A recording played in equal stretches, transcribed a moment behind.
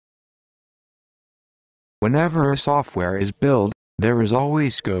Whenever a software is built, there is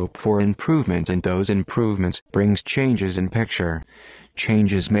always scope for improvement, and those improvements brings changes in picture.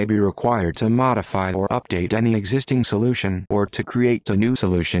 Changes may be required to modify or update any existing solution or to create a new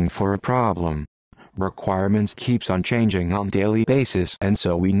solution for a problem. Requirements keeps on changing on daily basis, and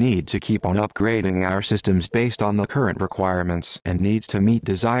so we need to keep on upgrading our systems based on the current requirements and needs to meet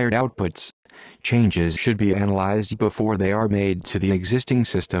desired outputs. Changes should be analyzed before they are made to the existing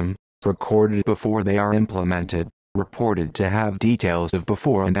system, recorded before they are implemented, reported to have details of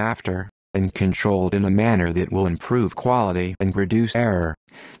before and after, and controlled in a manner that will improve quality and reduce error.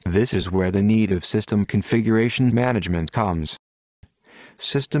 This is where the need of system configuration management comes.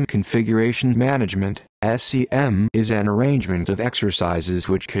 System configuration management, SCM, is an arrangement of exercises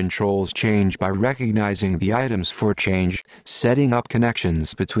which controls change by recognizing the items for change, setting up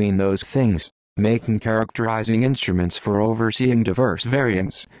connections between those things, making characterizing instruments for overseeing diverse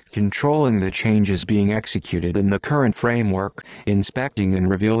variants, controlling the changes being executed in the current framework, inspecting and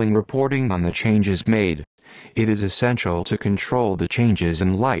reviewing reporting on the changes made. It is essential to control the changes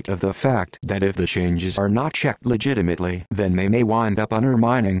in light of the fact that if the changes are not checked legitimately, then they may wind up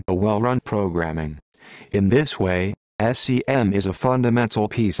undermining a well-run programming. In this way, SCM is a fundamental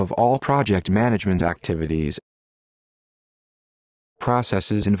piece of all project management activities.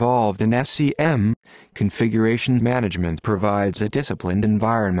 Processes involved in SCM, configuration management provides a disciplined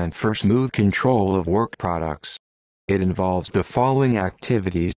environment for smooth control of work products. It involves the following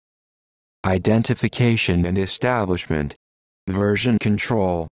activities: identification and establishment, version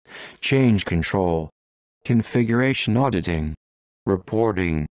control, change control, configuration auditing,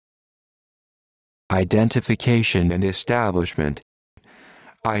 reporting. Identification and establishment.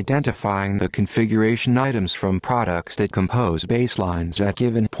 Identifying the configuration items from products that compose baselines at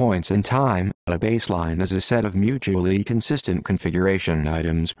given points in time. A baseline is a set of mutually consistent configuration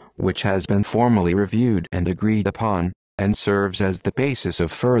items, which has been formally reviewed and agreed upon, and serves as the basis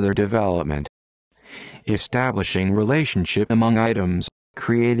of further development. Establishing relationship among items,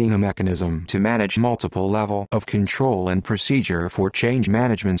 creating a mechanism to manage multiple level of control and procedure for change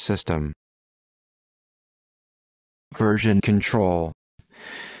management system. Version control.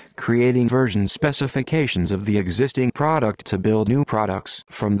 Creating version specifications of the existing product to build new products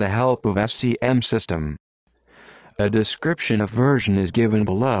from the help of SCM system. A description of version is given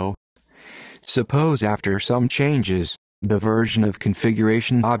below. Suppose after some changes, the version of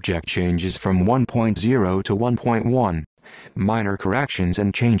configuration object changes from 1.0 to 1.1. Minor corrections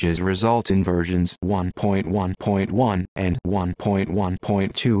and changes result in versions 1.1.1 and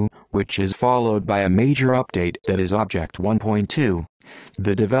 1.1.2, which is followed by a major update that is Object 1.2.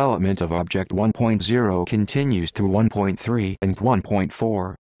 The development of Object 1.0 continues through 1.3 and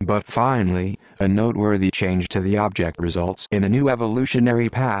 1.4, but finally, a noteworthy change to the object results in a new evolutionary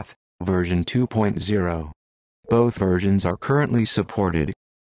path, version 2.0. Both versions are currently supported.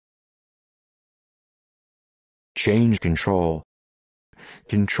 Change control.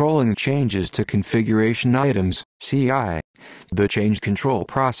 Controlling changes to configuration items, CI. The change control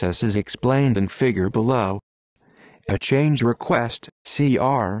process is explained in figure below. A change request,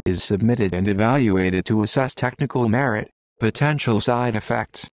 CR, is submitted and evaluated to assess technical merit, potential side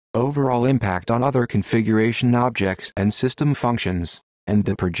effects, overall impact on other configuration objects and system functions, and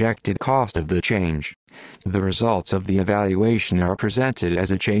the projected cost of the change. The results of the evaluation are presented as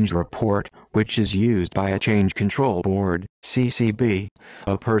a change report, which is used by a change control board, CCB,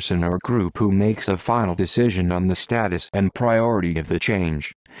 a person or group who makes a final decision on the status and priority of the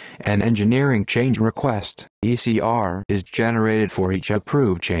change. An engineering change request, ECR, is generated for each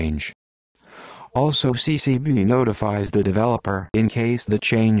approved change. Also, CCB notifies the developer in case the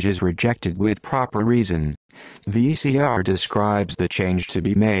change is rejected with proper reason. The ECR describes the change to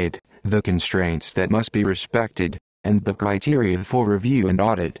be made, the constraints that must be respected, and the criteria for review and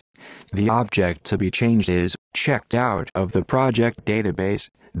audit. The object to be changed is checked out of the project database,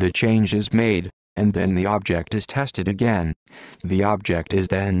 the change is made, and then the object is tested again. The object is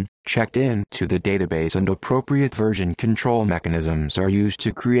then checked in to the database, and appropriate version control mechanisms are used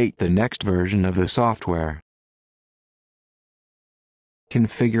to create the next version of the software.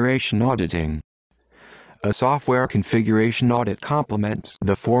 Configuration auditing. A software configuration audit complements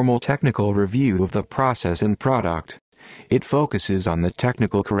the formal technical review of the process and product. It focuses on the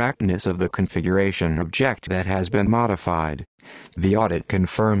technical correctness of the configuration object that has been modified. The audit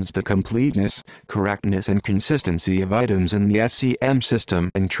confirms the completeness, correctness and consistency of items in the SCM system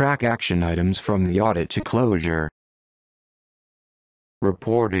and track action items from the audit to closure.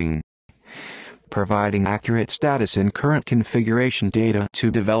 Reporting. Providing accurate status and current configuration data to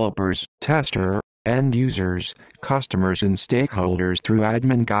developers, tester, end users, customers and stakeholders through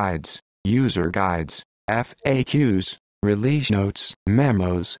admin guides, user guides, FAQs, release notes,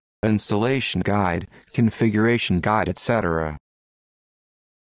 memos, installation guide, configuration guide, etc.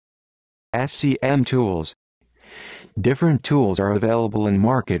 SCM tools. Different tools are available in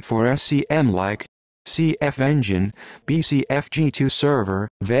market for SCM like CF Engine, BCFG2 Server,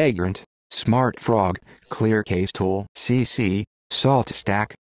 Vagrant, SmartFrog, ClearCase Tool, CC,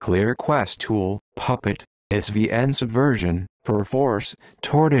 SaltStack, ClearQuest Tool, Puppet, SVN Subversion, Perforce,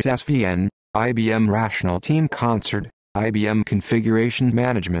 Tortoise SVN, IBM Rational Team Concert, IBM Configuration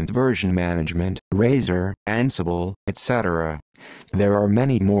Management, Version Management, Razor, Ansible, etc. There are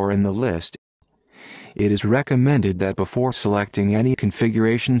many more in the list. It is recommended that before selecting any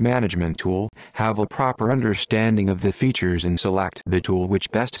configuration management tool, have a proper understanding of the features and select the tool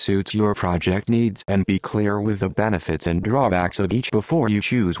which best suits your project needs and be clear with the benefits and drawbacks of each before you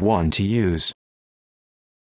choose one to use.